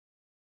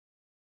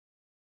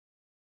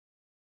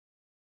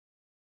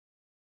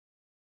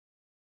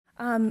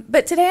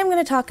But today I'm going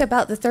to talk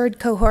about the third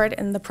cohort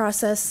and the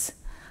process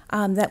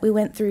that we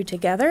went through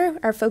together.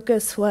 Our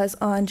focus was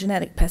on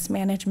genetic pest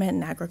management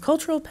and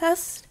agricultural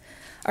pests,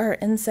 or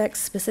insects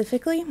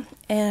specifically.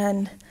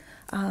 And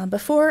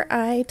before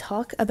I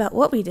talk about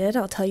what we did,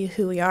 I'll tell you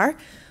who we are.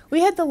 We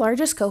had the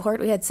largest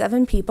cohort. We had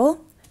 7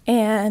 people,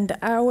 and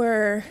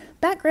our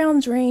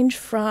backgrounds range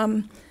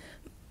from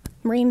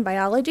marine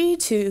biology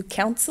to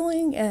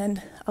counseling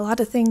and a lot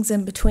of things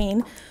in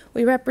between.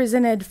 We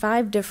represented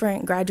 5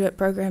 different graduate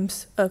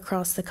programs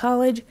across the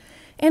college,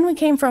 and we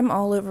came from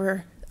all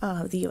over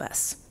the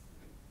US.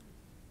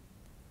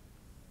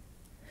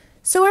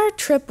 So our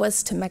trip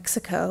was to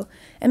Mexico,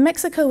 and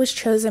Mexico was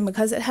chosen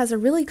because it has a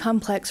really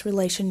complex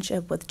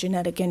relationship with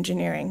genetic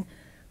engineering.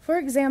 For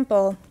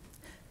example,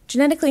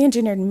 genetically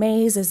engineered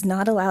maize is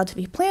not allowed to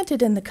be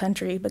planted in the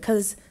country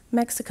because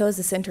Mexico is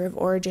the center of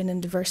origin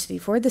and diversity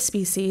for the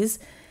species,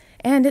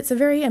 and it's a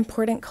very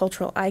important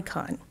cultural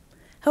icon.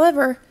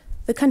 However,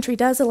 the country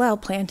does allow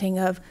planting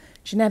of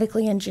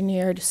genetically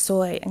engineered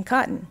soy and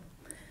cotton.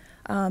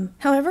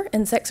 However,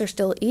 insects are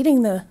still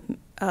eating the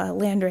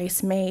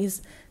landrace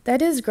maize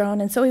that is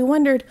grown, and so we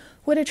wondered,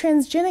 would a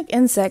transgenic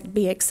insect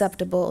be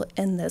acceptable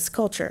in this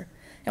culture?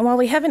 And while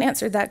we haven't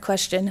answered that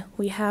question,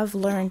 we have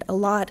learned a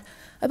lot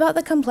about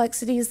the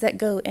complexities that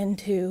go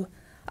into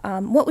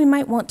what we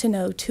might want to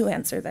know to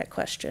answer that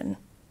question.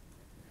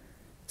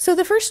 So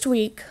the first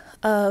week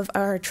of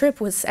our trip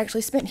was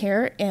actually spent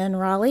here in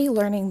Raleigh,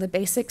 learning the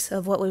basics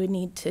of what we would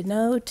need to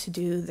know to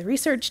do the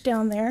research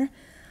down there.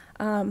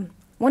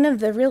 One of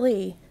the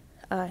really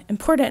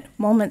important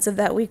moments of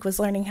that week was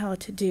learning how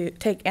to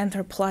take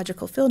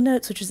anthropological field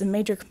notes, which is a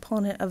major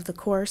component of the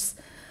course,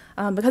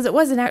 because it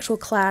was an actual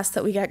class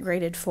that we got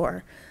graded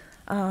for.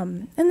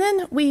 And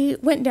then we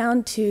went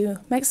down to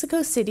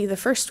Mexico City the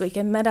first week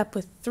and met up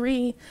with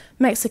 3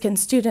 Mexican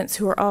students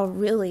who were all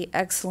really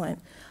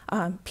excellent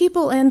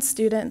people and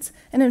students.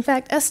 And in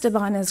fact,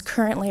 Esteban is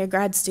currently a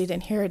grad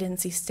student here at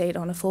NC State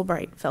on a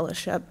Fulbright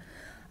fellowship.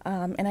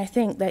 And I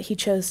think that he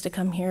chose to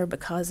come here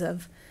because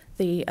of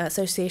the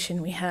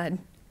association we had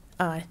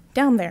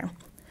down there.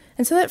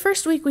 And so that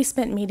first week we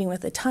spent meeting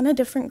with a ton of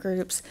different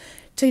groups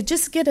to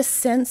just get a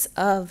sense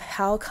of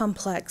how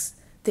complex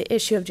the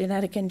issue of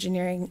genetic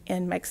engineering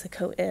in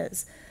Mexico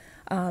is.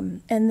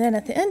 And then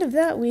at the end of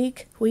that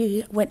week,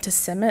 we went to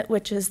CIMMYT,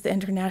 which is the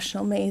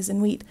International Maize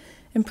and Wheat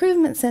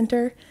Improvement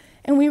Center,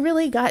 and we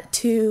really got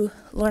to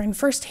learn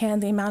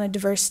firsthand the amount of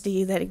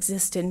diversity that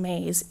exists in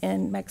maize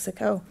in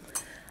Mexico.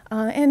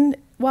 And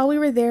while we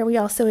were there, we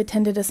also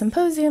attended a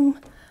symposium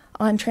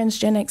on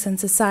transgenics and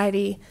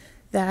society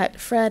that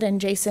Fred and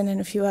Jason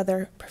and a few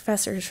other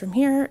professors from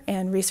here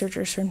and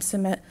researchers from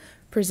CIMMYT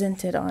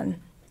presented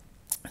on.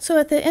 So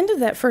at the end of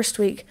that first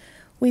week,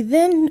 we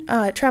then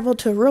traveled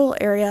to a rural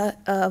area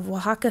of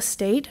Oaxaca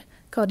State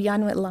called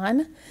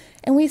Llanuetlan,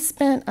 and we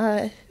spent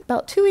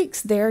about 2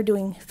 weeks there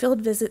doing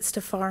field visits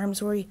to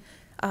farms where we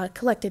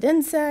collected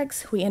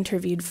insects, we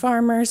interviewed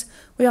farmers,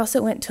 we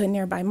also went to a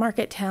nearby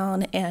market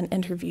town and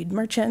interviewed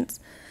merchants,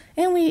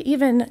 and we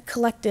even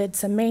collected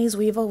some maize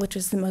weevil, which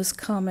is the most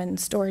common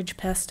storage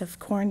pest of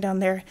corn down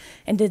there,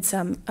 and did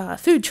some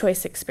food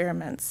choice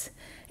experiments.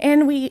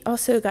 And we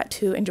also got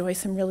to enjoy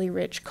some really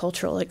rich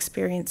cultural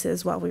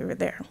experiences while we were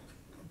there,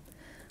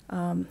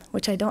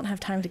 which I don't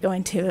have time to go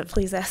into, but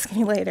please ask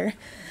me later.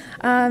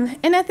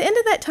 And at the end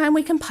of that time,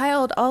 we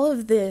compiled all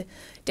of the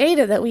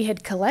data that we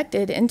had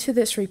collected into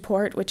this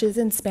report, which is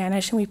in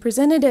Spanish, and we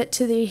presented it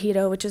to the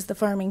ejido, which is the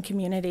farming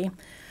community,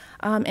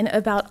 and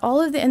about all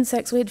of the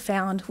insects we had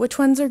found, which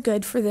ones are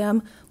good for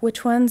them,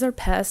 which ones are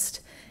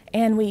pests,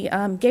 and we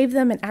gave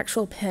them an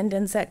actual pinned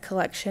insect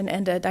collection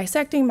and a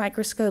dissecting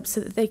microscope so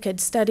that they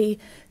could study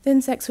the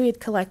insects we had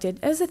collected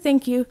as a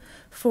thank you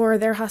for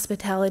their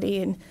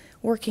hospitality and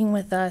working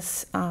with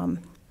us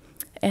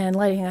and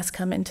letting us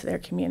come into their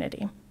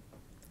community.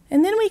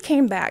 And then we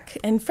came back,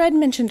 and Fred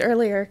mentioned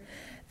earlier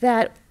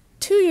that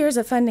 2 years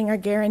of funding are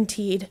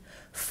guaranteed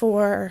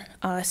for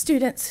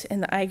students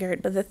in the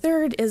IGERT, but the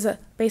third is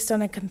based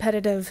on a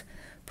competitive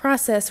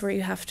process where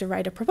you have to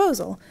write a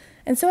proposal.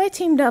 And so I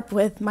teamed up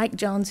with Mike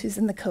Jones, who's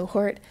in the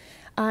cohort,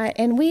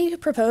 and we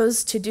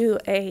proposed to do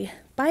a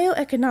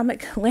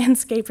bioeconomic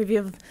landscape review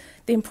of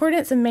the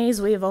importance of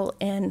maize weevil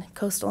in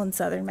coastal and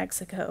southern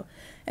Mexico.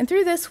 And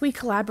through this, we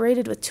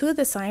collaborated with 2 of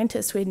the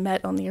scientists we'd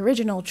met on the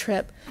original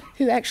trip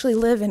who actually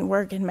live and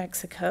work in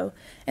Mexico,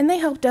 and they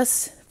helped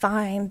us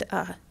find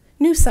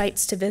new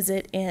sites to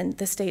visit in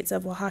the states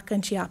of Oaxaca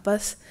and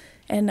Chiapas.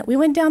 And we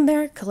went down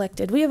there,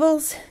 collected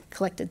weevils,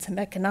 collected some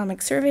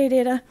economic survey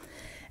data,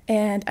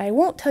 and I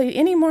won't tell you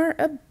any more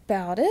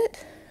about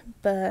it,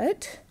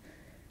 but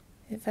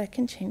if I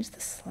can change the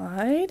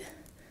slide.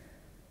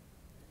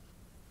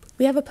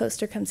 We have a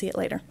poster, come see it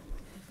later.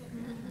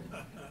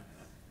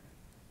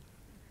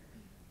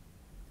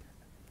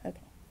 Okay.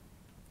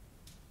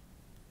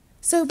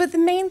 So, but the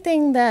main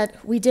thing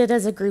that we did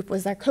as a group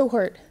was our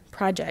cohort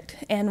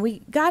project, and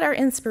we got our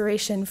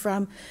inspiration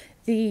from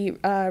the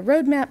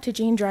Roadmap to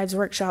Gene Drives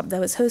workshop that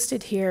was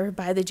hosted here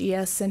by the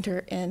GS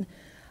Center in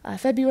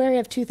February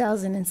of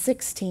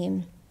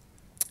 2016.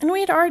 And we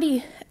had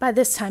already, by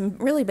this time,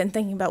 really been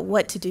thinking about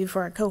what to do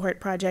for our cohort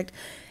project,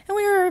 and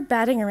we were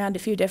batting around a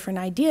few different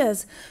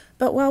ideas.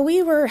 But while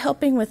we were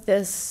helping with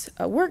this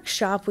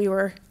workshop, we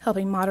were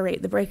helping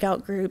moderate the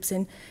breakout groups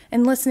and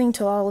listening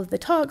to all of the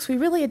talks, we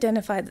really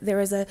identified that there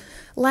was a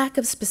lack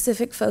of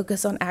specific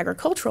focus on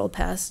agricultural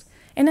pests.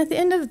 And at the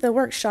end of the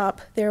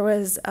workshop, there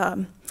was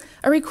a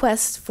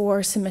request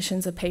for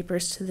submissions of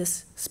papers to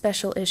this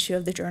special issue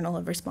of the Journal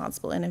of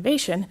Responsible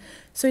Innovation.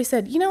 So we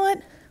said, you know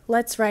what?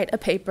 Let's write a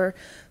paper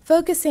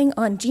focusing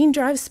on gene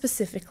drive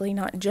specifically,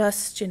 not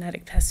just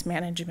genetic pest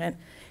management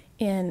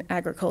in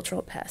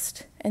agricultural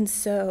pest. And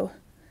so,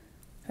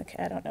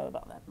 okay, I don't know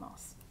about that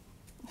mouse.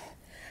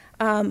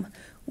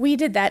 We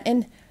did that,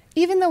 and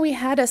even though we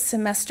had a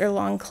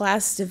semester-long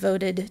class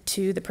devoted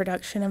to the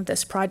production of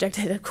this project,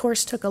 it of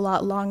course took a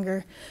lot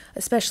longer,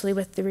 especially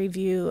with the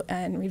review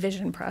and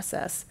revision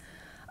process.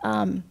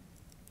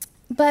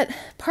 But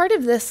part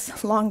of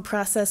this long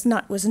process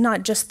was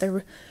not just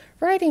the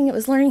writing, it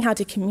was learning how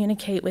to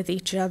communicate with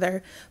each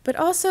other, but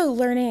also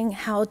learning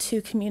how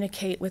to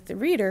communicate with the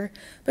reader,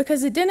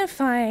 because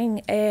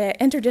identifying a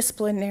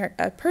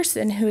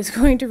person who is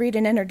going to read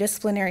an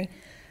interdisciplinary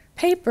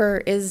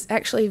paper is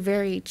actually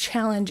very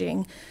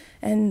challenging.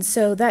 And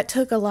so that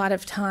took a lot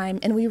of time,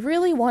 and we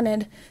really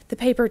wanted the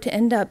paper to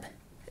end up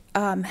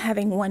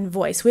having one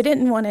voice. We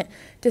didn't want it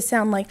to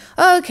sound like,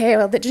 oh, okay,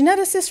 well, the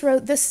geneticist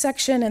wrote this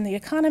section, and the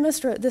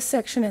economist wrote this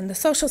section, and the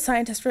social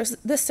scientist wrote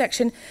this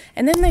section,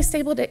 and then they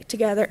stapled it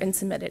together and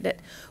submitted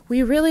it.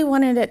 We really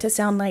wanted it to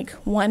sound like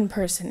one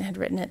person had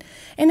written it.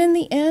 And in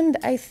the end,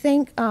 I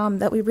think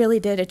that we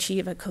really did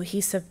achieve a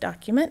cohesive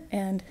document,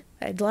 and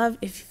I'd love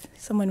if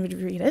someone would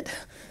read it.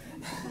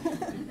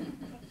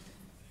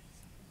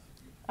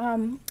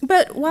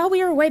 But while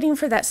we were waiting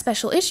for that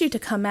special issue to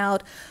come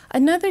out,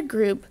 another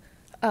group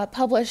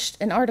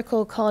published an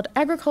article called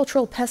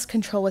Agricultural Pest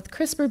Control with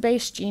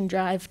CRISPR-Based Gene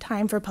Drive,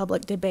 Time for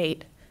Public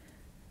Debate.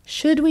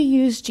 Should we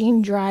use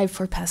gene drive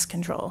for pest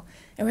control?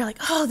 And we're like,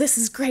 oh, this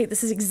is great.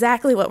 This is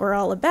exactly what we're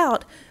all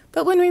about.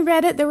 But when we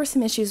read it, there were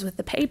some issues with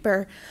the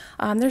paper.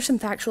 There's some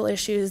factual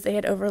issues. They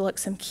had overlooked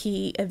some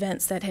key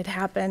events that had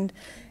happened.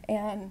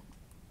 And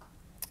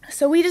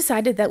so we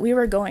decided that we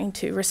were going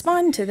to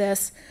respond to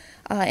this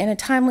in a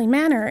timely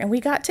manner, and we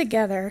got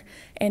together,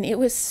 and it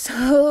was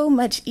so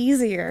much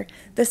easier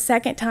the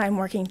second time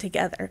working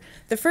together.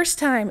 The first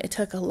time, it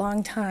took a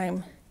long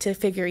time to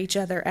figure each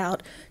other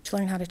out, to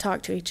learn how to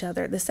talk to each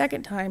other. The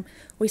second time,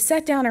 we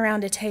sat down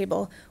around a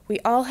table, we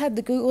all had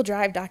the Google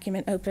Drive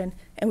document open,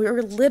 and we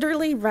were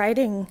literally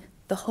writing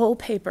the whole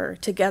paper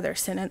together,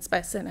 sentence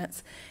by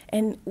sentence.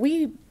 And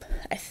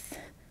I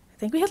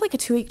think we had like a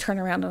 2-week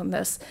turnaround on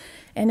this,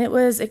 and it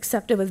was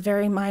accepted with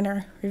very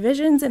minor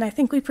revisions, and I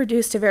think we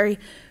produced a very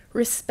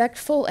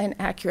respectful and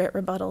accurate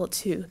rebuttal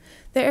to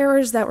the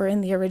errors that were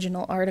in the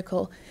original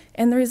article.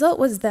 And the result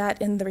was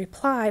that in the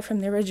reply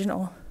from the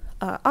original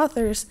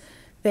authors,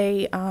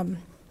 it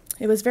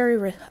was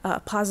very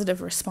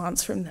positive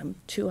response from them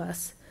to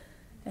us.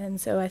 And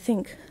so I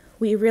think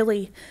we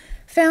really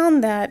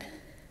found that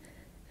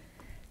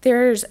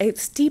there's a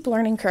steep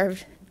learning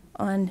curve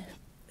on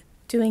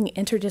doing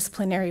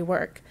interdisciplinary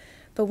work.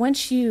 But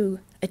once you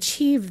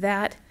achieve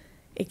that,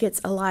 it gets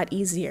a lot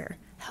easier.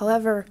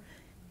 However,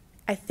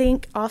 I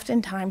think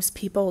oftentimes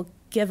people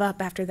give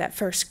up after that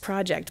first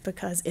project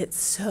because it's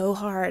so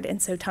hard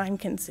and so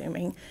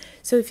time-consuming.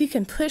 So if you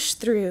can push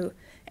through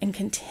and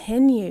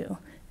continue,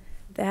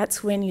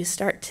 that's when you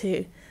start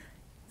to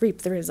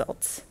reap the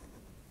results.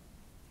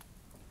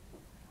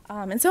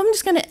 And so I'm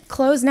just going to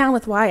close now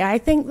with why I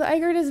think the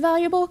IGERT is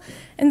valuable.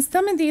 And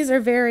some of these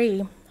are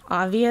very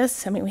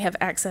obvious. I mean, we have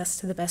access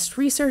to the best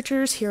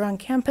researchers here on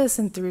campus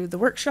and through the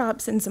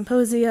workshops and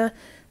symposia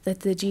that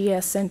the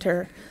GES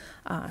Center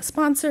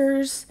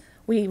sponsors.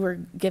 We were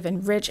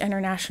given rich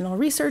international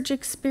research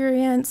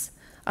experience.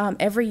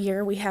 Every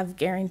year we have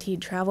guaranteed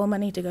travel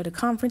money to go to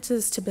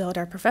conferences to build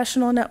our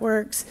professional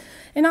networks.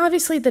 And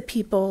obviously the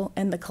people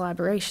and the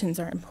collaborations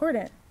are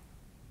important.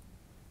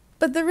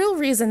 But the real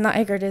reason the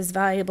IGERT is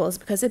valuable is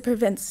because it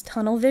prevents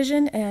tunnel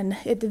vision and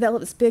it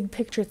develops big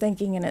picture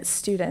thinking in its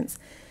students.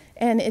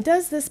 And it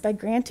does this by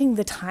granting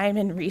the time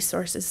and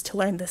resources to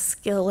learn the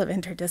skill of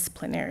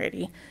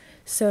interdisciplinarity.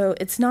 So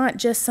it's not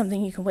just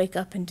something you can wake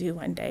up and do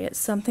one day. It's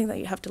something that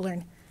you have to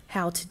learn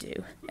how to do.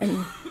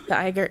 And the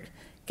IGERT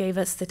gave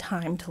us the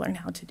time to learn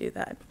how to do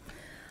that.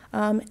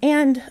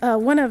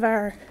 One of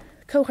our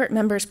cohort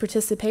members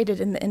participated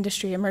in the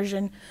industry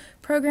immersion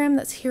program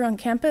that's here on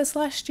campus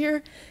last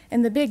year.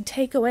 And the big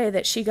takeaway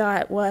that she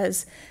got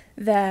was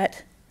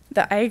that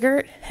the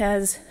IGERT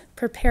has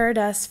prepared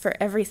us for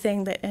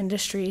everything that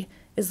industry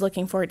is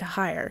looking for to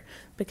hire,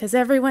 because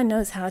everyone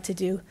knows how to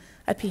do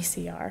a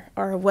PCR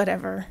or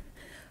whatever,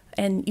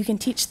 and you can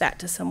teach that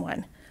to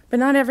someone, but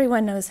not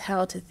everyone knows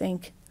how to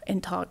think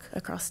and talk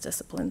across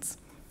disciplines.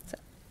 So,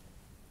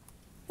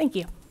 thank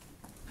you.